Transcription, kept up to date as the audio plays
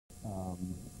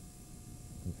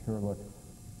It sure looks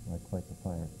like quite the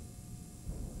fire.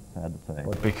 Sad to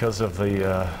say. Because of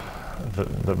the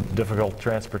difficult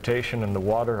transportation and the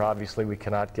water, obviously we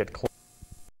cannot get close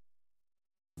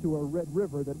to a Red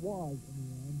River that was, in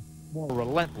the end, more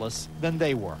relentless than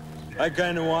they were. I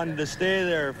kind of wanted to stay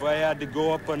there. If I had to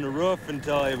go up on the roof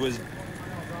until I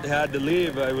had to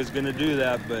leave, I was going to do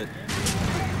that, but...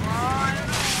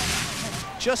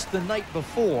 Just the night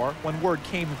before, when word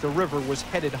came that the river was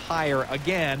headed higher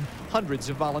again, hundreds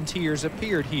of volunteers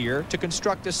appeared here to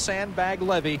construct a sandbag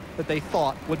levee that they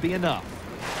thought would be enough.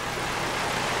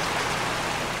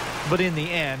 But in the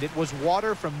end, it was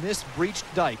water from this breached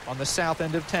dike on the south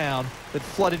end of town that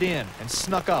flooded in and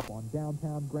snuck up on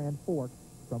downtown Grand Forks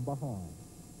from behind.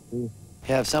 We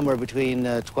have somewhere between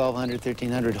 1,200,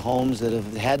 1,300 homes that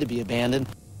have had to be abandoned.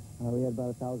 We had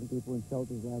about 1,000 people in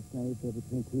shelters last night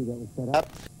between two that was set up.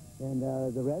 And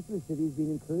the rest of the city is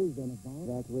being encouraged on a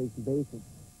evacuation basis.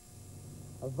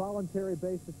 A voluntary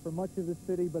basis for much of the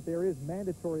city, but there is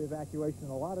mandatory evacuation in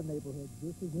a lot of neighborhoods.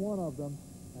 This is one of them.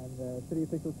 And city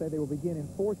officials say they will begin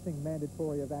enforcing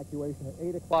mandatory evacuation at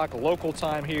 8 o'clock local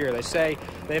time here. They say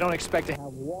they don't expect to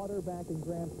have water back in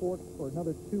Grand Forks for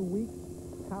another 2 weeks.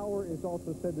 Power is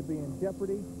also said to be in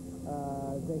jeopardy.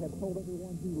 They have told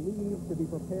everyone who leaves to be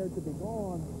prepared to be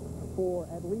gone for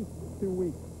at least 2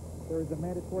 weeks. There is a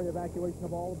mandatory evacuation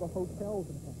of all of the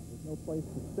hotels in town. There's no place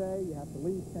to stay. You have to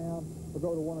leave town or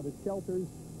go to one of the shelters.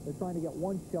 They're trying to get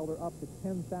one shelter up to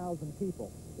 10,000 people.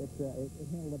 It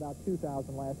handled about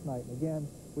 2,000 last night. And again,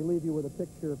 we leave you with a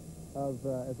picture of,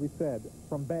 as we said,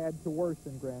 from bad to worse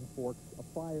in Grand Forks, a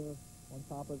fire on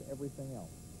top of everything else.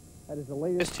 That is the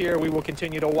latest here. We will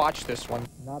continue to watch this one.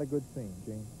 Not a good scene,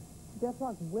 Gene. Jeff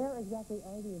Locke, where exactly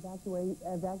are the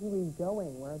evacuees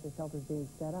going? Where are the shelters being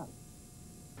set up?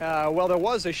 Well, there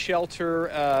was a shelter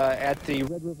at the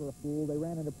Red River Pool. They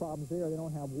ran into problems there. They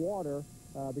don't have water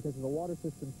because of the water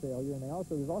system failure. And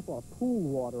there's also a pool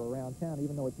water around town,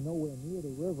 even though it's nowhere near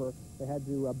the river. They had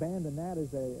to abandon that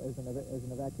as an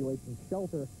evacuation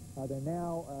shelter. They're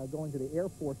now going to the Air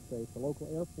Force Base, the local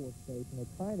Air Force Base, and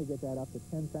they're trying to get that up to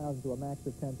 10,000, to a max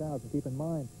of 10,000. Keep in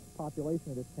mind,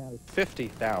 population of this town is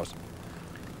 50,000.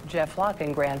 Jeff Locke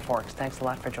in Grand Forks, thanks a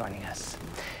lot for joining us.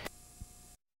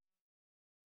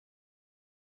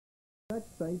 Such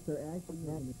sites are actually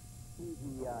the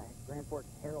Grand Forks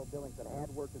Herald buildings that had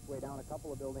worked its way down a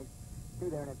couple of buildings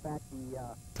through there, and in fact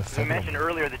as we mentioned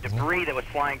earlier, the debris that was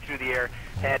flying through the air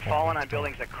had fallen on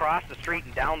buildings across the street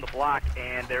and down the block,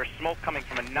 and there's smoke coming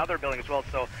from another building as well.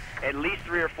 So at least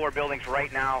 3 or 4 buildings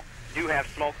right now do have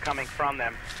smoke coming from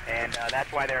them, and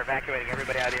that's why they're evacuating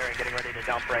everybody out of here and getting ready to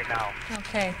dump right now.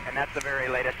 Okay. And that's the very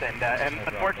latest, and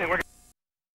unfortunately we're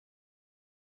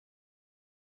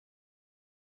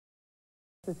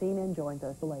CNN joins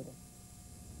us the latest.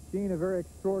 Gene, a very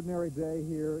extraordinary day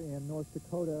here in North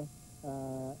Dakota.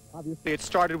 Obviously, it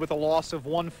started with the loss of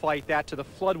one fight, that to the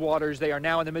floodwaters. They are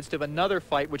now in the midst of another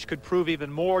fight, which could prove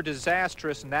even more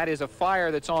disastrous, and that is a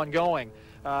fire that's ongoing.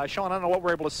 Sean, I don't know what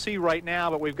we're able to see right now,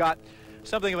 but we've got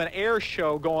something of an air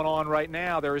show going on right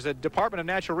now. There is a Department of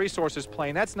Natural Resources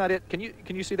plane. That's not it. Can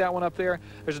you see that one up there?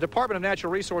 There's a Department of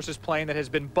Natural Resources plane that has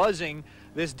been buzzing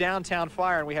this downtown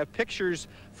fire, and we have pictures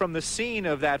from the scene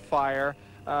of that fire.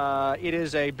 It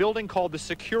is a building called the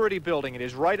Security Building. It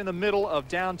is right in the middle of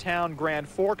downtown Grand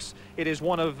Forks. It is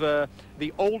one of the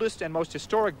oldest and most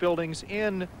historic buildings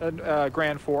in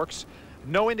Grand Forks.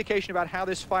 No indication about how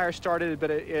this fire started, but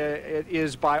it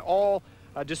is by all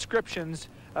descriptions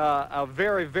a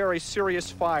very, very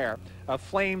serious fire.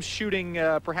 Flames shooting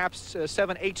perhaps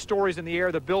 7, 8 stories in the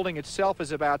air. The building itself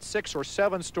is about 6 or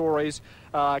 7 stories,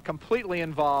 completely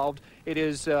involved. It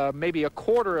is maybe a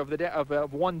quarter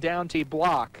of one down-T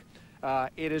block.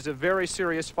 It is a very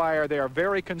serious fire. They are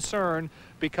very concerned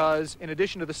because in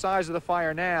addition to the size of the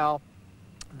fire now,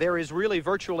 there is really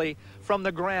virtually from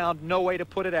the ground no way to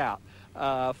put it out.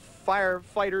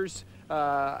 Firefighters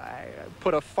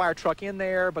put a fire truck in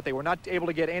there, but they were not able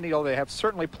to get any. They have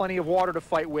certainly plenty of water to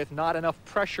fight with, not enough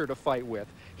pressure to fight with.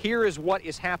 Here is what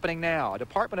is happening now. A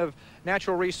Department of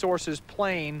Natural Resources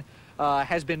plane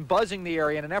has been buzzing the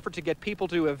area in an effort to get people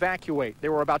to evacuate.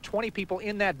 There were about 20 people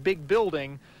in that big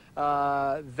building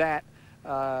that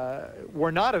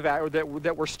were not evacuated,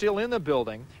 that were still in the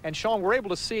building. And Sean, we're able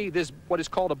to see this, what is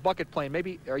called a bucket plane.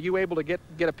 Maybe are you able to get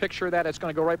a picture of that? It's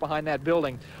going to go right behind that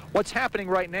building. What's happening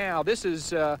right now? This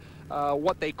is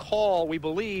what they call, we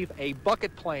believe, a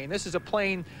bucket plane. This is a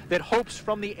plane that hopes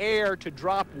from the air to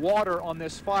drop water on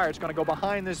this fire. It's going to go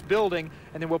behind this building,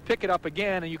 and then we'll pick it up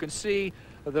again, and you can see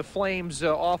the flames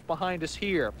off behind us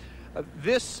here.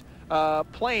 This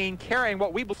plane carrying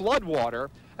what we believe flood water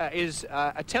is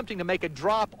attempting to make a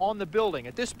drop on the building.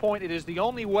 At this point, it is the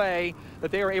only way that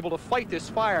they are able to fight this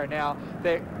fire. Now,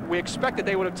 we expect that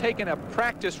they would have taken a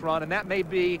practice run, and that may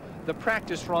be the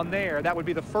practice run there. That would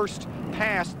be the first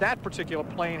pass that particular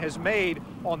plane has made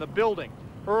on the building.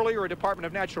 Earlier, a Department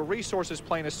of Natural Resources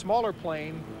plane, a smaller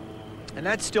plane, and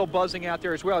that's still buzzing out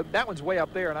there as well. That one's way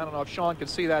up there, and I don't know if Sean can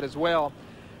see that as well.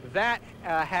 That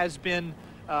has been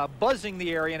buzzing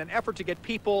the area in an effort to get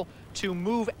people to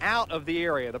move out of the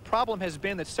area. The problem has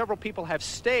been that several people have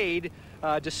stayed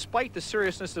despite the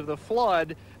seriousness of the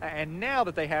flood, and now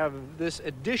that they have this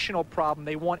additional problem,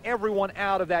 they want everyone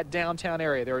out of that downtown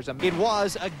area. It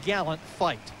was a gallant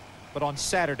fight, but on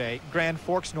Saturday, Grand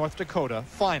Forks, North Dakota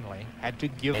finally had to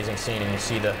give. Amazing scene, and you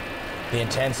see the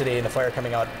intensity and the fire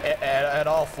coming out at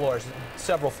all floors.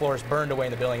 Several floors burned away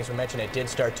in the building. As we mentioned, it did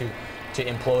start to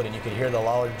implode, and you could hear the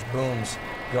large booms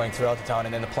going throughout the town,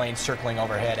 and then the planes circling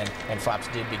overhead, and flaps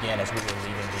did begin as we were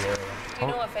leaving the area. Do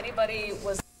you know if anybody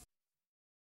was...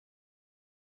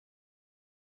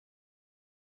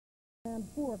 Grand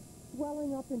Forks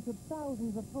swelling up into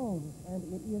thousands of homes, and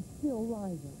it is still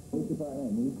rising.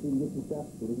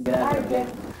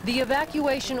 The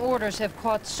evacuation orders have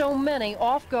caught so many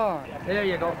off guard. There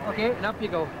you go. Okay, and up you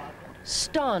go.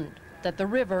 Stunned that the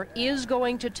river is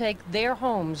going to take their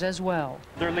homes as well.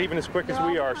 They're leaving as quick as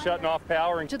we are, shutting off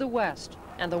power. To the west,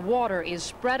 and the water is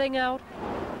spreading out,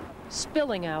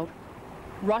 spilling out,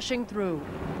 rushing through.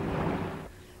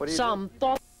 Some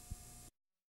thought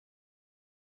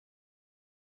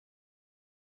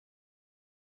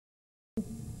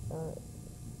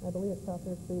I believe it's South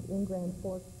 3rd Street in Grand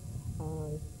Forks,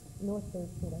 North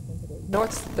 3rd Street, I think it is.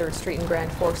 North 3rd Street in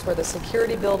Grand Forks, where the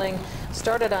security building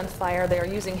started on fire. They are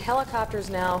using helicopters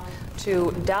now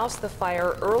to douse the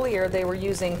fire. Earlier, they were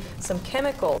using some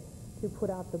chemicals to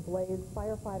put out the blaze.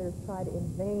 Firefighters tried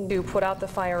in vain to put out the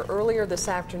fire earlier this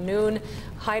afternoon.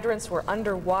 Hydrants were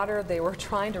underwater. They were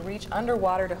trying to reach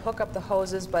underwater to hook up the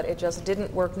hoses, but it just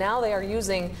didn't work. Now they are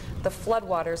using the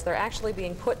floodwaters. They're actually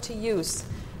being put to use,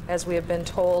 as we have been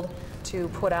told, to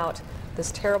put out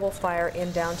this terrible fire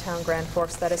in downtown Grand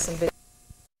Forks. That is some video.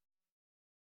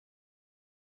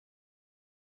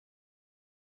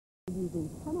 Using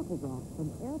chemical drops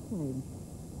from airplanes.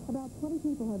 About 20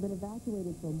 people have been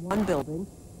evacuated from one building.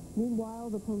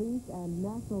 Meanwhile, the police and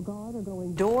National Guard are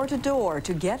going door to door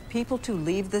to get people to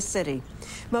leave the city.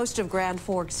 Most of Grand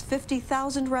Forks'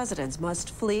 50,000 residents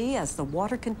must flee as the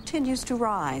water continues to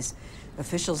rise.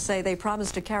 Officials say they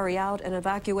promised to carry out an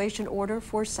evacuation order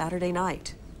for Saturday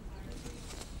night.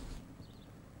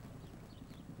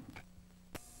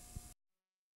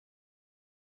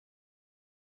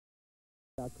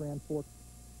 Grand Forks,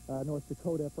 North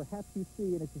Dakota. Perhaps you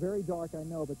see, and it's very dark, I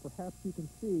know, but perhaps you can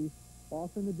see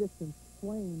off in the distance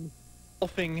flames.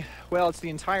 Well, it's the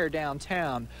entire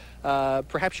downtown.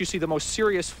 Perhaps you see the most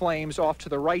serious flames off to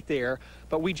the right there,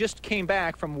 but we just came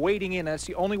back from wading in. That's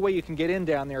the only way you can get in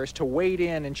down there, is to wade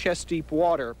in chest-deep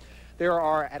water. There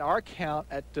are, at our count,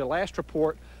 at the last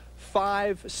report,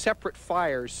 5 separate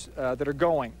fires that are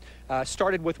going.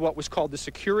 Started with what was called the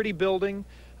security building.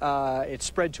 It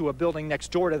spread to a building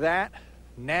next door to that.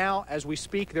 Now, as we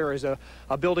speak, there is a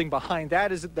building behind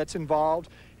that that's involved,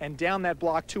 and down that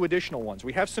block, 2 additional ones.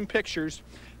 We have some pictures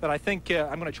that I think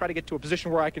I'm going to try to get to a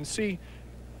position where I can see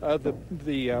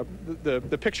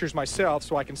the pictures myself,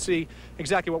 so I can see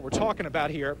exactly what we're talking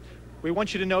about here. We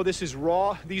want you to know this is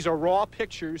raw. These are raw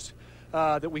pictures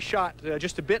that we shot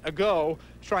just a bit ago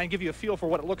to try and give you a feel for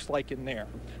what it looks like in there.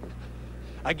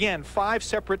 Again, 5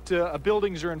 separate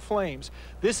buildings are in flames.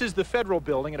 This is the federal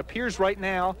building. It appears right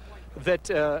now that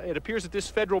this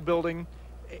federal building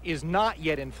is not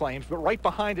yet in flames, but right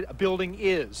behind it a building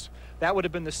is. That would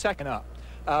have been the second up.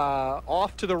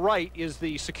 Off to the right is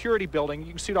the security building. You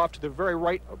can see it off to the very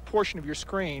right portion of your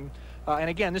screen. And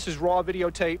again, this is raw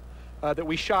videotape that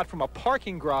we shot from a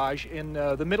parking garage in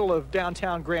the middle of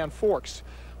downtown Grand Forks.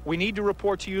 We need to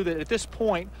report to you that at this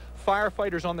point,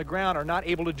 firefighters on the ground are not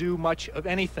able to do much of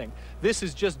anything. This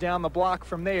is just down the block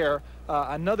from there,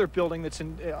 another building that's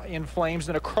in flames,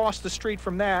 and across the street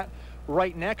from that,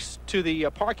 right next to the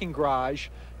parking garage,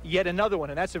 yet another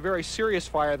one, and that's a very serious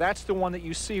fire. That's the one that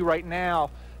you see right now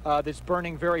that's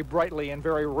burning very brightly and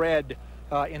very red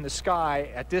in the sky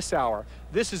at this hour.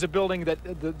 This is a building that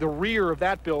the rear of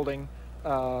that building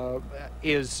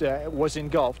was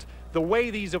engulfed. The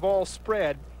way these have all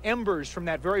spread, embers from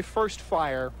that very first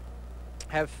fire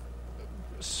have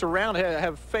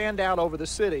fanned out over the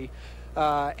city,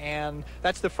 and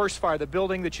that's the first fire. The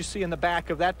building that you see in the back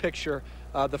of that picture,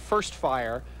 the first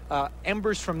fire,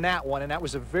 embers from that one, and that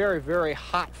was a very, very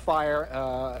hot fire,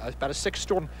 about a 6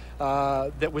 storm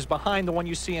that was behind the one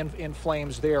you see in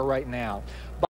flames there right now.